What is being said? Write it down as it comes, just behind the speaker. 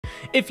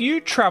If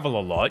you travel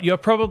a lot, you're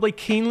probably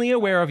keenly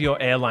aware of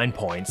your airline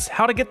points,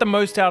 how to get the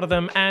most out of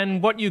them,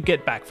 and what you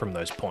get back from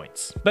those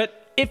points.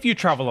 But if you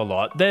travel a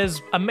lot,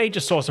 there's a major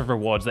source of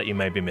rewards that you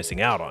may be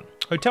missing out on: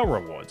 hotel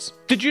rewards.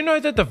 Did you know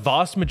that the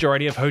vast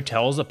majority of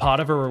hotels are part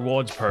of a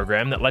rewards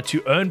program that lets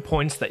you earn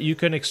points that you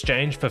can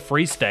exchange for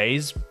free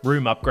stays,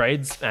 room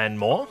upgrades, and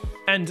more?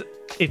 And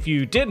if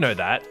you did know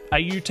that, are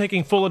you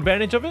taking full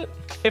advantage of it?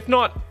 If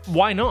not,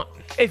 why not?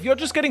 If you're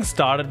just getting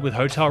started with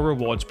hotel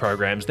rewards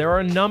programs, there are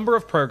a number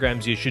of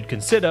programs you should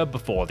consider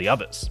before the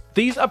others.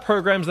 These are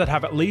programs that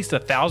have at least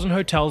 1,000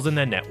 hotels in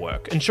their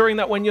network, ensuring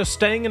that when you're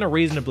staying in a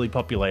reasonably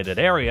populated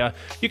area,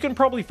 you can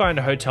probably find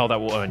a hotel that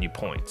will earn you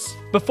points.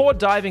 Before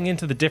diving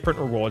into the different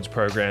rewards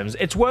programs,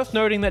 it's worth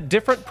noting that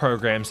different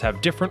programs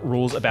have different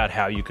rules about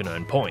how you can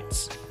earn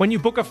points. When you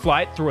book a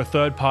flight through a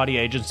third-party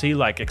agency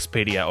like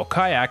Expedia or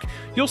Kayak,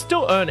 you'll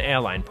still earn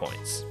airline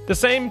points. The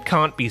same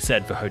can't be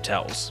said for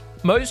hotels.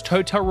 Most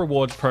hotel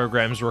rewards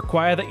programs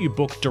require that you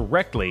book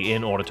directly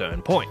in order to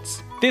earn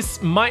points. This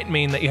might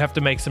mean that you have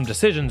to make some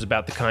decisions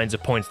about the kinds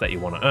of points that you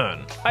want to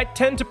earn. I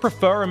tend to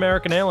prefer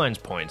American Airlines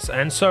points,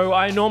 and so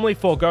I normally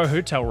forego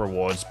hotel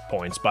rewards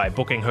points by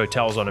booking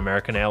hotels on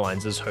American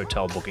Airlines'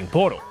 hotel booking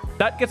portal.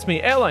 That gets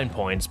me airline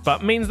points,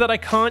 but means that I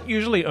can't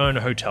usually earn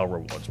hotel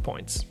rewards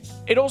points.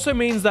 It also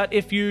means that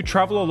if you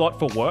travel a lot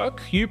for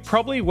work, you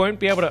probably won't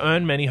be able to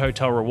earn many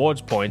hotel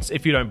rewards points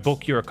if you don't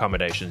book your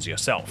accommodations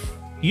yourself.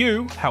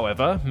 You,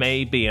 however,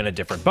 may be in a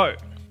different boat.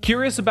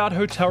 Curious about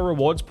hotel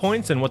rewards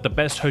points and what the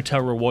best hotel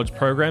rewards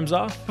programs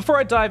are? Before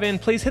I dive in,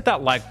 please hit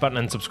that like button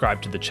and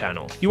subscribe to the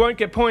channel. You won't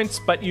get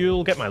points, but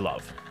you'll get my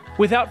love.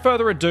 Without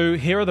further ado,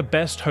 here are the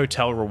best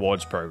hotel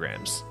rewards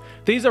programs.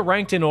 These are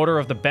ranked in order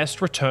of the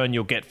best return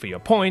you'll get for your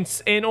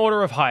points, in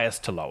order of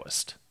highest to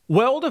lowest.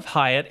 World of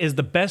Hyatt is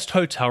the best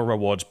hotel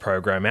rewards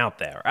program out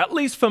there, at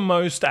least for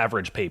most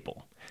average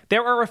people.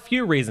 There are a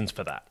few reasons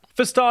for that.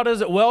 For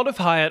starters, World of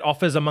Hyatt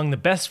offers among the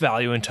best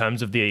value in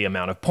terms of the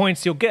amount of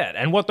points you'll get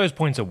and what those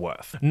points are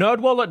worth.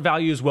 NerdWallet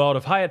values World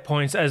of Hyatt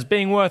points as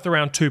being worth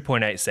around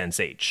 2.8 cents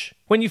each.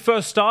 When you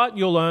first start,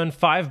 you'll earn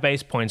 5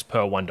 base points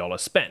per $1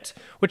 spent,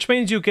 which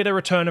means you'll get a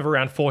return of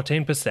around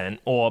 14%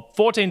 or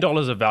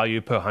 $14 of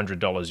value per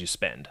 $100 you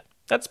spend.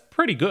 That's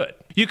pretty good.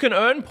 You can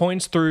earn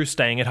points through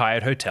staying at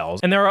Hyatt hotels,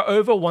 and there are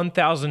over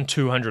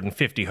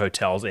 1,250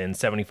 hotels in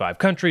 75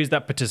 countries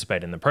that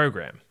participate in the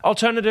program.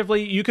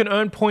 Alternatively, you can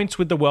earn points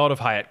with the World of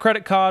Hyatt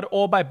credit card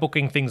or by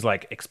booking things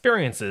like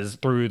experiences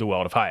through the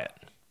World of Hyatt.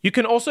 You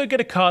can also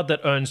get a card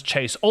that earns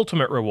Chase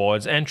Ultimate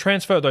rewards and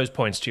transfer those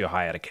points to your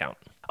Hyatt account.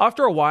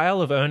 After a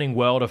while of earning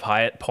World of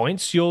Hyatt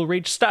points, you'll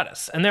reach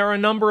status, and there are a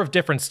number of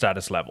different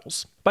status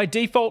levels. By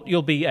default,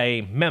 you'll be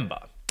a member,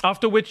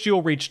 after which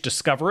you'll reach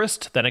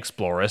Discoverist, then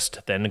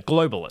Explorist, then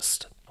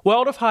Globalist.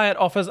 World of Hyatt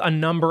offers a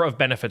number of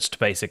benefits to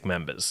basic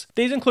members.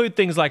 These include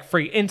things like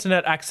free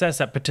internet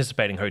access at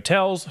participating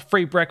hotels,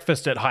 free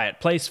breakfast at Hyatt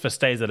Place for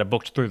stays that are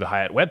booked through the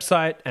Hyatt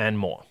website, and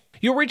more.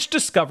 You'll reach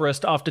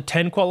Discoverist after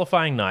 10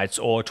 qualifying nights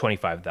or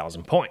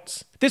 25,000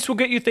 points. This will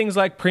get you things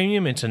like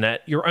premium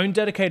internet, your own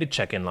dedicated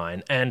check-in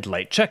line, and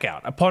late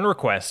checkout upon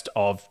request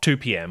of 2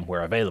 PM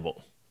where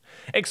available.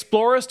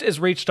 Explorist is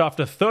reached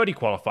after 30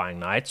 qualifying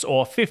nights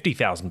or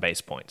 50,000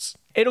 base points.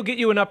 It'll get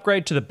you an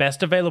upgrade to the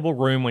best available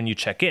room when you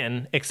check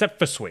in, except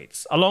for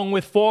suites, along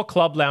with 4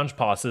 club lounge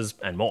passes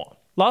and more.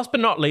 Last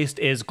but not least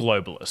is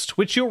Globalist,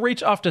 which you'll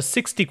reach after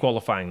 60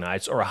 qualifying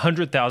nights or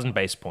 100,000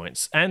 base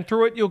points, and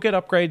through it you'll get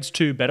upgrades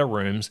to better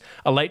rooms,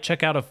 a late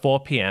checkout of 4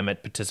 PM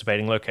at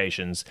participating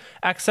locations,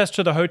 access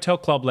to the hotel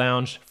club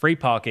lounge, free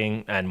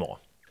parking, and more.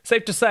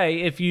 Safe to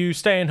say, if you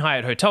stay in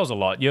Hyatt hotels a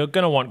lot, you're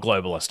going to want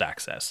Globalist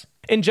access.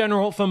 In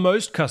general, for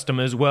most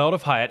customers, World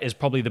of Hyatt is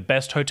probably the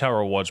best hotel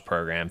rewards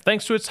program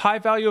thanks to its high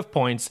value of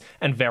points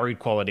and varied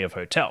quality of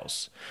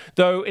hotels,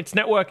 though its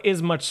network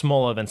is much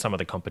smaller than some of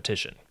the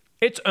competition.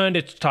 It's earned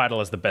its title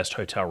as the best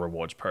hotel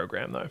rewards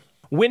program though.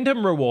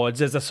 Wyndham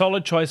Rewards is a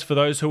solid choice for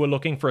those who are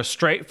looking for a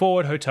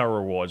straightforward hotel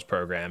rewards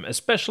program,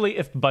 especially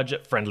if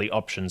budget-friendly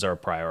options are a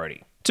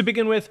priority. To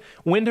begin with,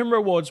 Wyndham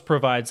Rewards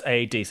provides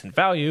a decent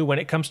value when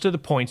it comes to the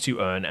points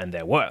you earn and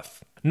their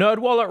worth.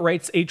 NerdWallet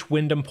rates each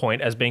Wyndham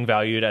point as being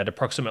valued at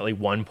approximately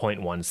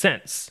 1.1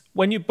 cents.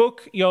 When you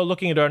book, you're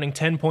looking at earning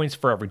 10 points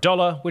for every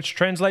dollar, which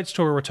translates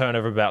to a return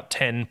of about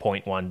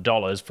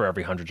 $10.1 for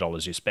every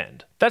 $100 you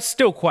spend. That's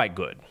still quite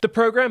good. The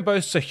program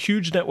boasts a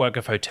huge network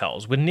of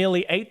hotels, with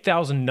nearly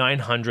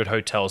 8,900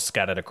 hotels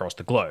scattered across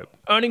the globe.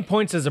 Earning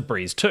points is a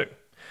breeze too.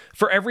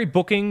 For every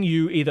booking,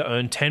 you either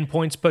earn 10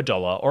 points per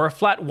dollar or a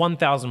flat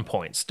 1,000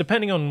 points,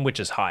 depending on which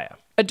is higher.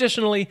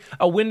 Additionally,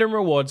 a Wyndham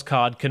Rewards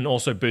card can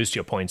also boost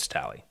your points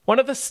tally. One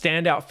of the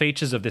standout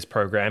features of this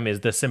program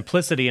is the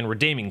simplicity in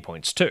redeeming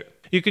points too.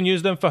 You can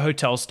use them for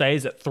hotel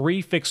stays at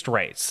 3 fixed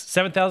rates,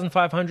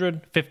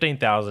 7,500,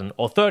 15,000,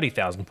 or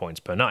 30,000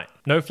 points per night.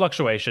 No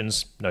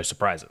fluctuations, no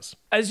surprises.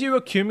 As you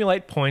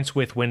accumulate points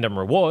with Wyndham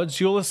Rewards,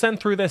 you'll ascend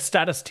through their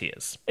status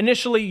tiers.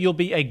 Initially, you'll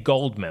be a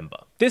gold member.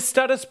 This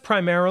status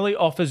primarily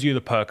offers you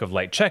the perk of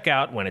late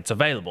checkout when it's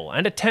available,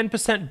 and a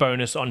 10%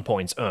 bonus on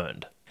points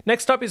earned.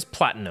 Next up is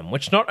Platinum,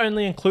 which not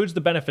only includes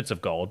the benefits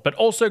of Gold, but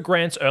also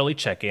grants early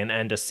check-in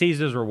and a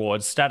Caesars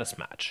Rewards status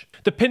match.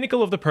 The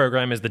pinnacle of the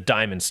program is the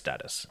Diamond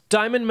status.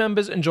 Diamond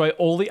members enjoy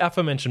all the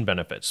aforementioned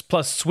benefits,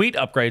 plus suite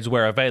upgrades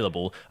where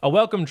available, a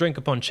welcome drink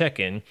upon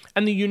check-in,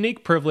 and the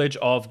unique privilege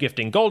of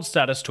gifting Gold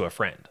status to a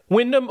friend.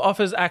 Wyndham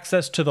offers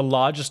access to the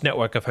largest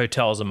network of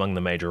hotels among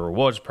the major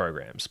rewards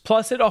programs,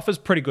 plus it offers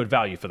pretty good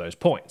value for those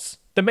points.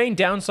 The main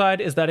downside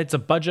is that it's a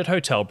budget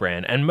hotel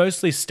brand and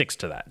mostly sticks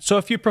to that, so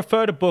if you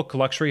prefer to book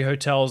luxury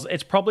hotels,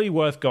 it's probably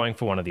worth going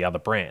for one of the other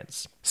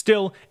brands.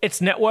 Still, its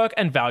network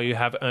and value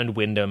have earned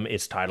Wyndham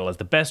its title as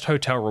the best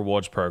hotel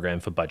rewards program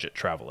for budget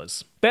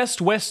travelers.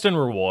 Best Western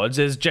Rewards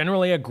is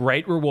generally a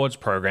great rewards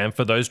program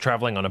for those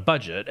traveling on a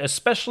budget,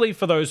 especially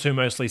for those who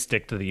mostly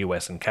stick to the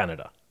US and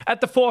Canada.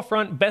 At the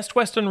forefront, Best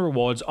Western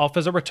Rewards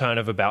offers a return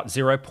of about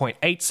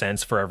 0.8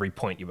 cents for every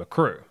point you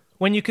accrue.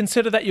 When you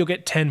consider that you'll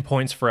get 10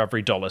 points for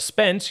every dollar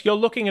spent, you're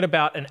looking at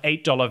about an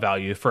 $8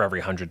 value for every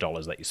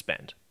 $100 that you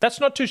spend. That's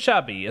not too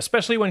shabby,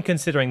 especially when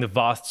considering the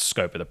vast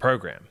scope of the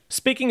program.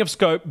 Speaking of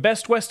scope,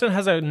 Best Western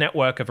has a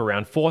network of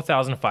around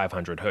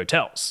 4,500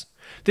 hotels.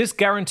 This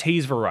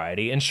guarantees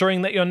variety,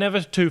 ensuring that you're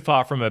never too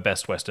far from a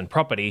Best Western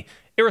property,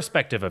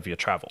 irrespective of your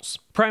travels.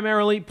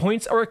 Primarily,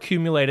 points are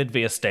accumulated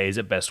via stays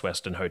at Best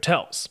Western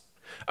hotels.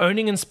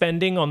 Owning and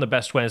spending on the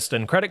Best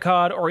Western credit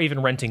card, or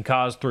even renting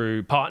cars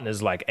through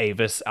partners like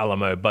Avis,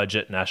 Alamo,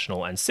 Budget,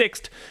 National, and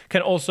Sixt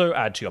can also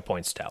add to your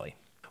points tally.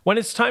 When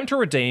it's time to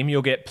redeem,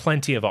 you'll get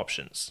plenty of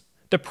options.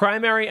 The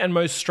primary and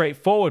most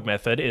straightforward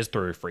method is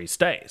through free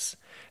stays.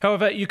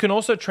 However, you can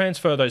also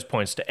transfer those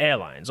points to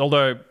airlines,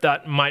 although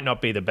that might not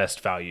be the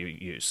best value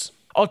use.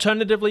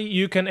 Alternatively,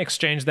 you can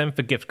exchange them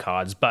for gift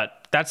cards,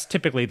 but that's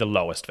typically the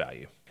lowest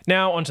value.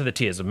 Now onto the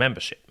tiers of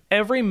membership.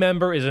 Every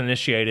member is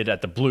initiated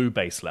at the blue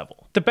base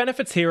level. The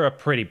benefits here are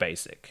pretty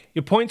basic.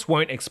 Your points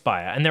won't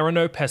expire and there are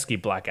no pesky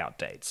blackout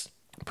dates.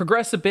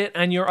 Progress a bit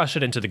and you're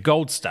ushered into the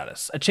gold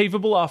status,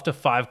 achievable after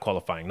 5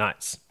 qualifying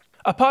nights.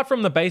 Apart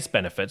from the base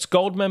benefits,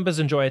 gold members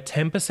enjoy a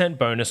 10%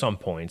 bonus on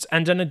points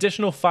and an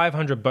additional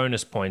 500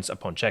 bonus points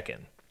upon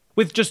check-in.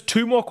 With just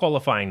 2 more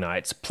qualifying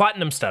nights,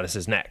 platinum status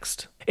is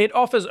next. It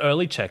offers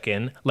early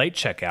check-in, late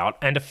checkout,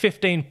 and a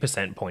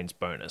 15% points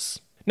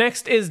bonus.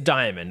 Next is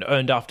Diamond,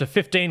 earned after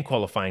 15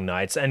 qualifying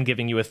nights and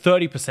giving you a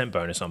 30%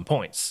 bonus on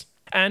points.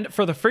 And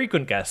for the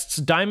frequent guests,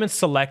 Diamond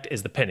Select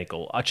is the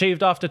pinnacle,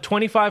 achieved after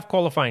 25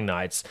 qualifying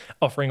nights,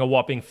 offering a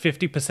whopping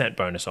 50%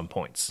 bonus on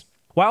points.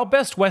 While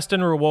Best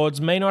Western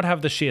Rewards may not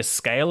have the sheer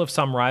scale of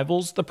some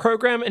rivals, the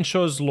program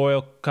ensures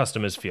loyal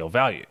customers feel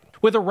valued.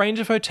 With a range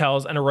of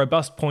hotels and a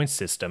robust points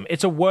system,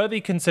 it's a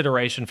worthy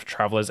consideration for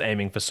travelers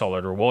aiming for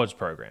solid rewards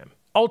program.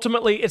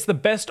 Ultimately, it's the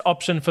best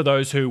option for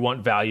those who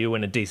want value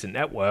in a decent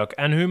network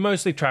and who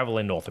mostly travel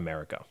in North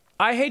America.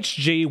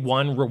 IHG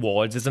One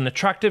Rewards is an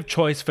attractive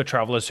choice for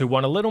travelers who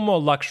want a little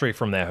more luxury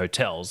from their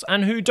hotels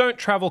and who don't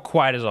travel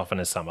quite as often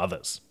as some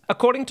others.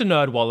 According to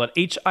NerdWallet,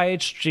 each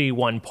IHG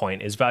One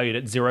point is valued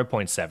at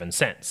 0.7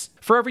 cents.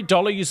 For every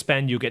dollar you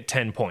spend, you get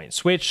 10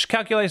 points, which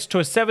calculates to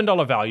a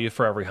 $7 value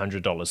for every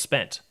 $100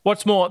 spent.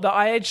 What's more, the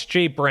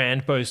IHG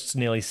brand boasts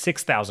nearly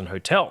 6,000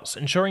 hotels,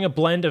 ensuring a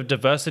blend of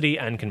diversity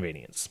and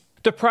convenience.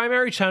 The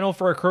primary channel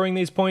for accruing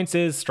these points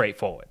is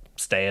straightforward.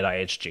 Stay at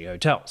IHG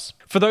hotels.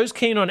 For those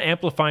keen on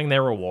amplifying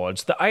their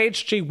rewards, the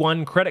IHG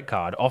One credit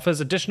card offers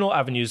additional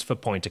avenues for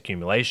point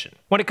accumulation.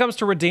 When it comes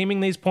to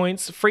redeeming these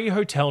points, free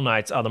hotel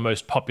nights are the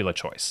most popular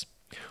choice.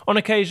 On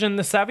occasion,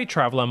 the savvy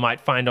traveler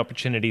might find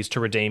opportunities to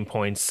redeem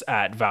points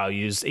at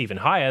values even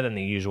higher than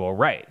the usual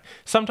rate,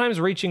 sometimes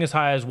reaching as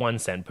high as 1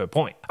 cent per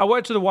point. A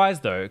word to the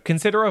wise though,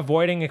 consider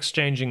avoiding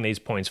exchanging these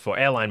points for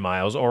airline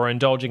miles or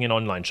indulging in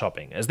online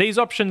shopping, as these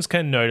options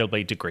can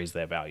notably decrease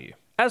their value.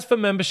 As for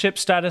membership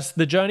status,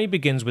 the journey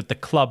begins with the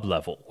club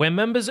level, where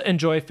members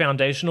enjoy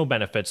foundational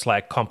benefits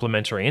like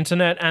complimentary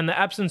internet and the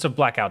absence of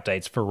blackout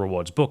dates for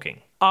rewards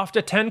booking.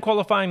 After 10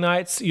 qualifying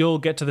nights, you'll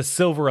get to the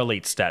Silver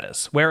Elite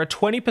status, where a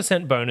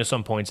 20% bonus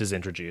on points is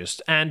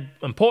introduced, and,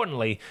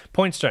 importantly,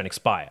 points don't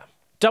expire.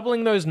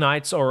 Doubling those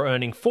nights or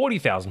earning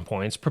 40,000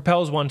 points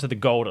propels one to the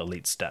Gold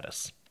Elite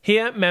status.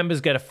 Here,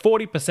 members get a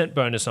 40%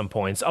 bonus on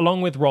points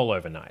along with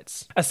rollover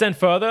nights. Ascend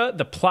further,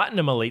 the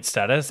Platinum Elite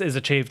status is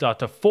achieved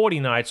after 40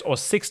 nights or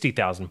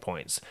 60,000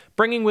 points,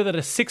 bringing with it a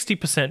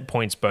 60%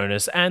 points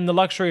bonus and the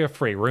luxury of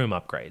free room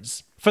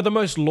upgrades. For the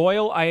most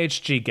loyal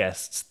IHG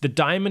guests, the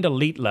Diamond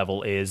Elite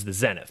level is the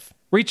Zenith.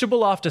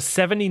 Reachable after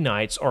 70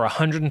 nights or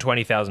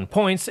 120,000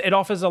 points, it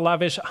offers a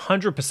lavish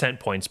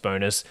 100% points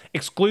bonus,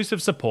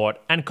 exclusive support,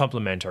 and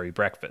complimentary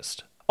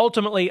breakfast.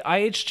 Ultimately,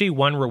 IHG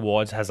One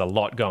Rewards has a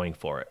lot going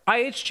for it.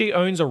 IHG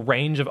owns a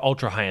range of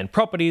ultra-high-end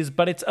properties,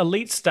 but its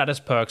elite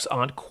status perks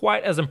aren't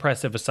quite as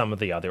impressive as some of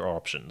the other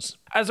options.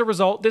 As a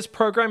result, this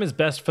program is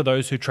best for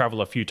those who travel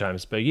a few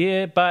times per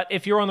year, but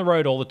if you're on the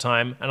road all the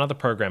time, another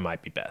program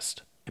might be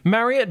best.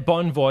 Marriott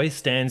Bonvoy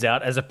stands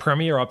out as a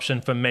premier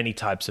option for many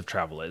types of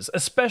travelers,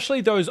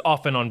 especially those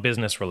often on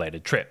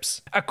business-related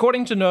trips.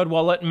 According to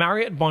NerdWallet,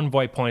 Marriott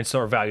Bonvoy points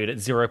are valued at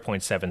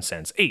 0.7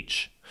 cents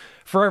each.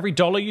 For every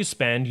dollar you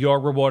spend, you're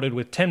rewarded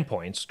with 10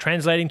 points,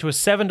 translating to a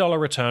 $7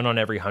 return on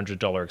every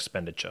 $100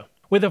 expenditure.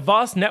 With a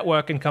vast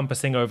network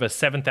encompassing over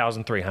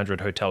 7,300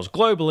 hotels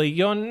globally,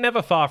 you're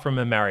never far from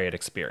a Marriott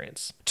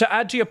experience. To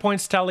add to your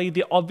points tally,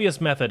 the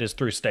obvious method is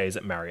through stays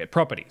at Marriott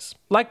properties.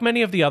 Like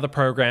many of the other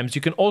programs,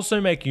 you can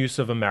also make use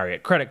of a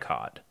Marriott credit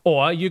card.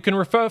 Or you can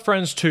refer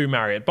friends to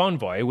Marriott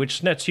Bonvoy,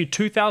 which nets you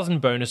 2,000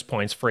 bonus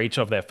points for each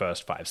of their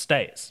first 5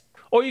 stays.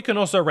 Or you can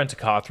also rent a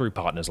car through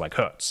partners like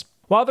Hertz.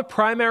 While the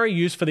primary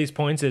use for these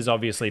points is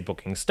obviously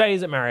booking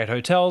stays at Marriott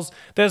hotels,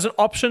 there's an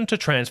option to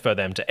transfer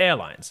them to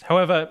airlines.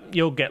 However,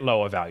 you'll get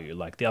lower value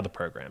like the other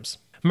programs.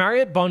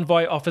 Marriott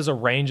Bonvoy offers a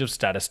range of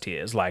status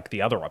tiers like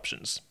the other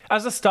options.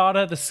 As a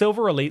starter, the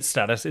Silver Elite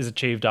status is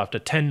achieved after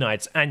 10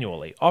 nights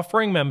annually,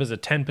 offering members a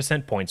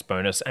 10% points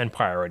bonus and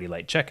priority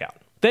late checkout.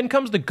 Then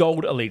comes the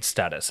Gold Elite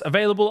status,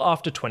 available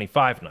after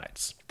 25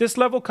 nights. This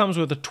level comes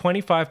with a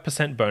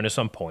 25% bonus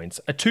on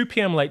points, a 2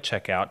 PM late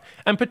checkout,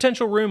 and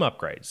potential room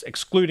upgrades,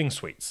 excluding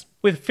suites.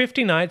 With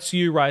 50 nights,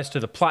 you rise to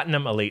the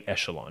Platinum Elite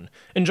echelon,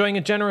 enjoying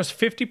a generous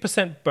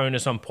 50%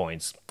 bonus on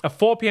points, a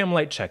 4 PM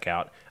late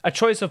checkout, a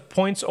choice of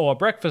points or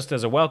breakfast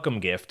as a welcome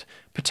gift,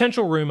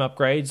 potential room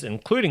upgrades,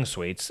 including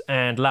suites,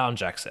 and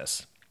lounge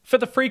access. For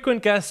the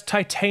frequent guest,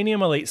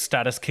 Titanium Elite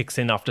status kicks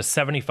in after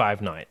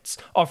 75 nights,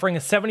 offering a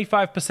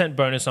 75%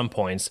 bonus on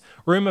points,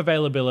 room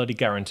availability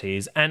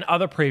guarantees, and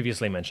other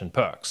previously mentioned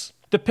perks.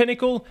 The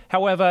pinnacle,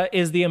 however,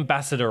 is the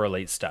Ambassador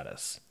Elite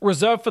status.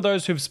 Reserved for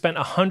those who've spent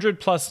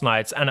 100 plus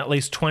nights and at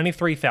least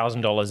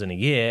 $23,000 in a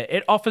year,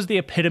 it offers the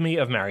epitome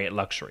of Marriott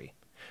luxury.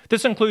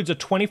 This includes a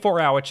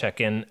 24-hour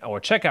check-in or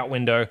checkout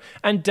window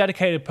and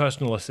dedicated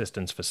personal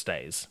assistance for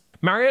stays.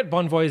 Marriott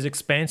Bonvoy's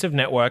expansive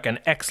network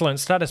and excellent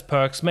status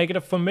perks make it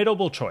a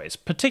formidable choice,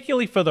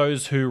 particularly for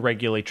those who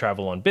regularly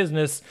travel on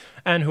business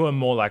and who are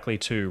more likely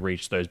to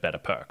reach those better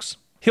perks.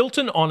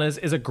 Hilton Honors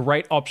is a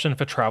great option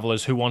for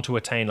travelers who want to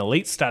attain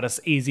elite status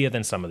easier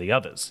than some of the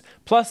others.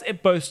 Plus,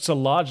 it boasts a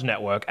large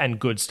network and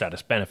good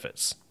status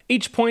benefits.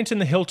 Each point in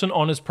the Hilton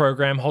Honors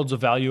program holds a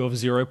value of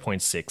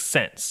 0.6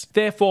 cents.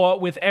 Therefore,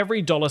 with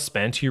every dollar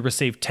spent, you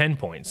receive 10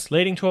 points,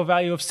 leading to a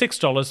value of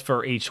 $6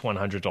 for each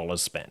 $100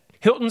 spent.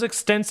 Hilton's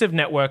extensive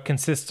network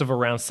consists of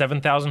around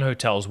 7,000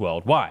 hotels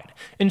worldwide,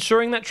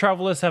 ensuring that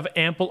travelers have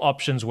ample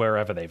options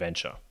wherever they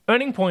venture.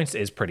 Earning points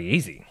is pretty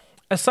easy.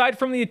 Aside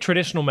from the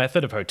traditional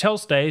method of hotel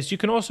stays, you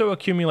can also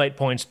accumulate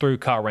points through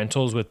car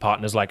rentals with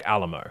partners like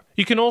Alamo.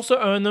 You can also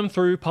earn them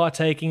through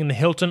partaking in the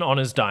Hilton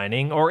Honors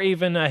dining or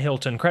even a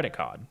Hilton credit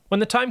card. When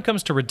the time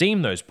comes to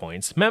redeem those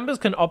points, members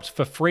can opt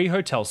for free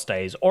hotel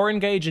stays or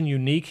engage in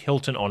unique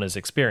Hilton Honors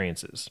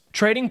experiences.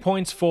 Trading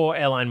points for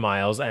airline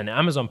miles and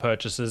Amazon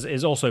purchases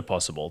is also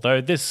possible,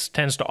 though this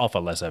tends to offer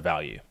lesser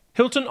value.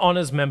 Hilton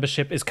Honors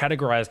membership is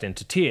categorized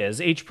into tiers,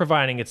 each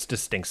providing its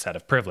distinct set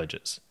of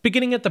privileges.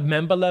 Beginning at the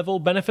member level,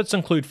 benefits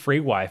include free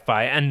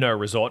Wi-Fi and no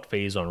resort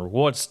fees on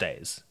reward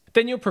stays.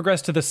 Then you'll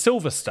progress to the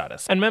Silver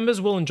status, and members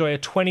will enjoy a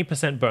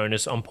 20%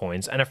 bonus on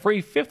points and a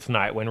free 5th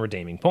night when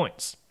redeeming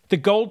points. The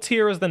Gold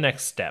tier is the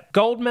next step.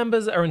 Gold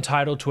members are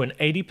entitled to an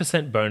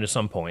 80% bonus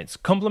on points,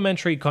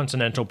 complimentary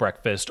continental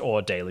breakfast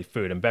or daily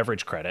food and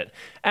beverage credit,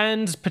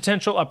 and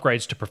potential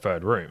upgrades to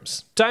preferred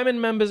rooms.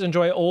 Diamond members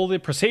enjoy all the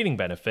preceding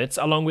benefits,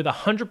 along with a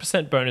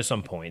 100% bonus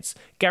on points,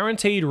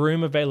 guaranteed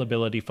room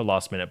availability for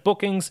last-minute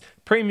bookings,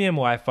 premium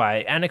Wi-Fi,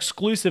 and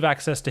exclusive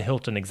access to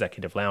Hilton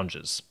executive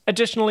lounges.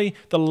 Additionally,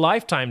 the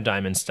Lifetime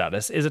Diamond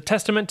status is a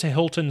testament to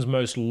Hilton's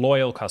most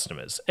loyal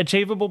customers,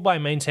 achievable by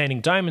maintaining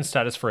Diamond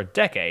status for a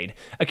decade,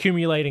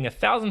 accumulating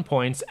 1,000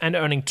 points and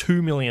earning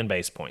 2 million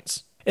base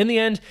points. In the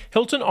end,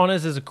 Hilton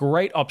Honors is a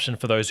great option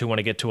for those who want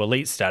to get to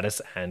elite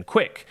status and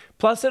quick,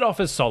 plus it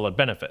offers solid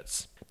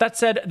benefits. That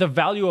said, the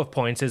value of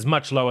points is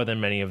much lower than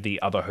many of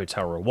the other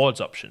hotel rewards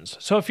options,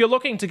 so if you're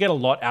looking to get a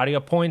lot out of your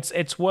points,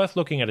 it's worth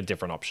looking at a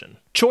different option.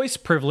 Choice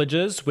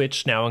Privileges,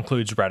 which now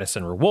includes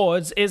Radisson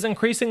Rewards, is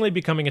increasingly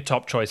becoming a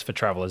top choice for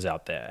travelers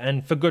out there,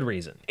 and for good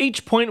reason.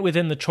 Each point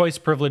within the Choice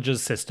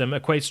Privileges system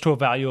equates to a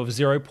value of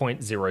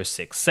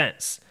 0.06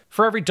 cents.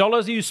 For every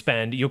dollar you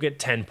spend, you'll get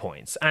 10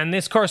 points, and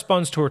this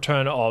corresponds to a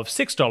return of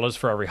 $6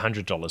 for every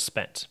 $100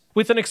 spent.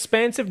 With an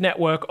expansive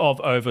network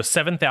of over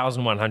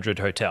 7,100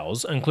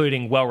 hotels,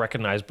 including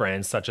well-recognized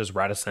brands such as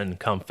Radisson,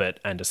 Comfort,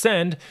 and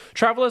Ascend,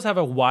 travelers have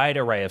a wide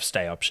array of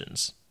stay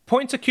options.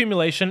 Points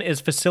accumulation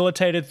is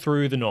facilitated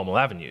through the normal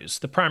avenues,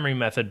 the primary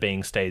method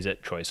being stays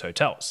at Choice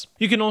Hotels.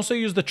 You can also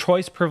use the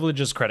Choice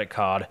Privileges credit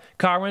card,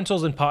 car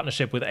rentals in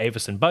partnership with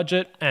Avis and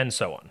Budget, and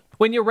so on.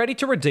 When you're ready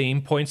to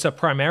redeem, points are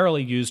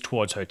primarily used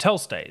towards hotel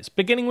stays,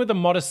 beginning with a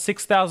modest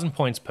 6,000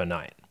 points per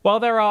night. While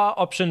there are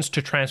options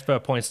to transfer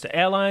points to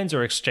airlines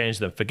or exchange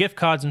them for gift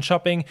cards and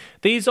shopping,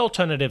 these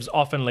alternatives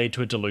often lead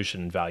to a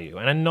dilution in value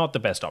and are not the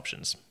best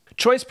options.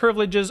 Choice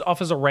Privileges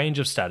offers a range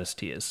of status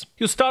tiers.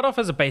 You'll start off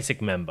as a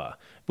basic member,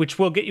 which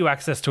will get you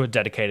access to a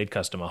dedicated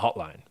customer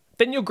hotline.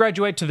 Then you'll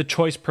graduate to the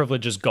Choice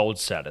Privileges Gold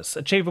status,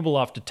 achievable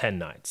after 10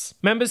 nights.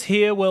 Members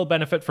here will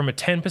benefit from a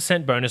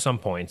 10% bonus on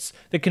points,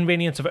 the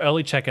convenience of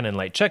early check-in and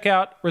late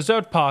checkout,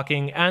 reserved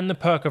parking, and the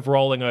perk of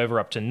rolling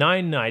over up to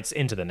 9 nights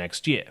into the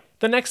next year.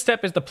 The next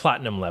step is the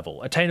Platinum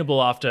level,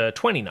 attainable after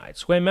 20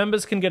 nights, where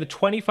members can get a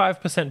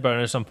 25%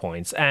 bonus on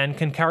points and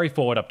can carry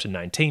forward up to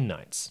 19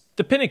 nights.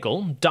 The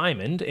Pinnacle,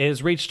 Diamond,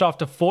 is reached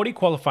after 40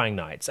 qualifying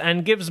nights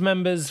and gives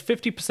members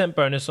 50%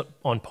 bonus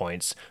on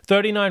points,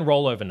 39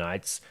 rollover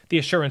nights, the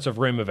assurance of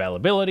room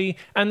availability,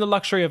 and the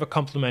luxury of a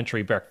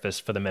complimentary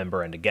breakfast for the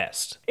member and a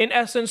guest. In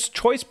essence,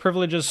 Choice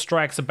Privileges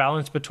strikes a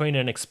balance between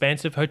an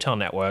expansive hotel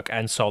network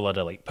and solid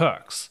elite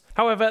perks.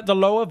 However, the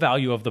lower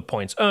value of the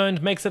points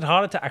earned makes it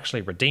harder to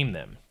actually redeem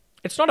them.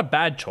 It's not a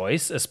bad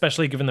choice,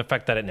 especially given the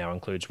fact that it now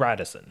includes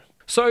Radisson.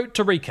 So,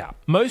 to recap,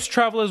 most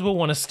travelers will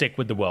want to stick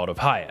with the World of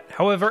Hyatt.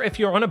 However, if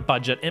you're on a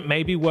budget, it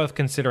may be worth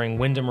considering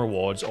Wyndham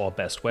Rewards or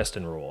Best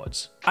Western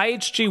Rewards.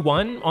 IHG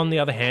One, on the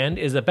other hand,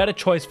 is a better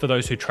choice for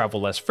those who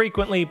travel less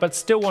frequently but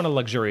still want a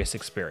luxurious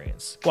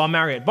experience, while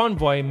Marriott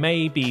Bonvoy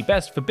may be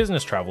best for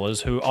business travelers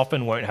who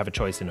often won't have a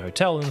choice in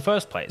hotel in the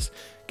first place,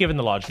 given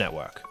the large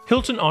network.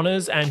 Hilton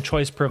Honors and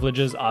Choice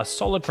Privileges are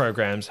solid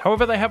programs,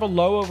 however they have a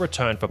lower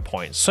return for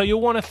points, so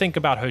you'll want to think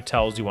about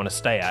hotels you want to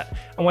stay at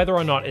and whether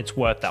or not it's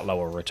worth that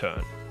lower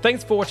return.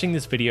 Thanks for watching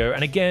this video,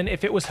 and again,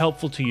 if it was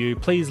helpful to you,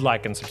 please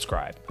like and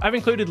subscribe. I've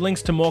included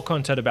links to more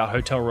content about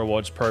hotel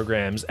rewards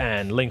programs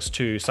and links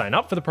to sign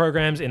up for the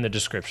programs in the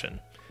description.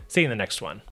 See you in the next one.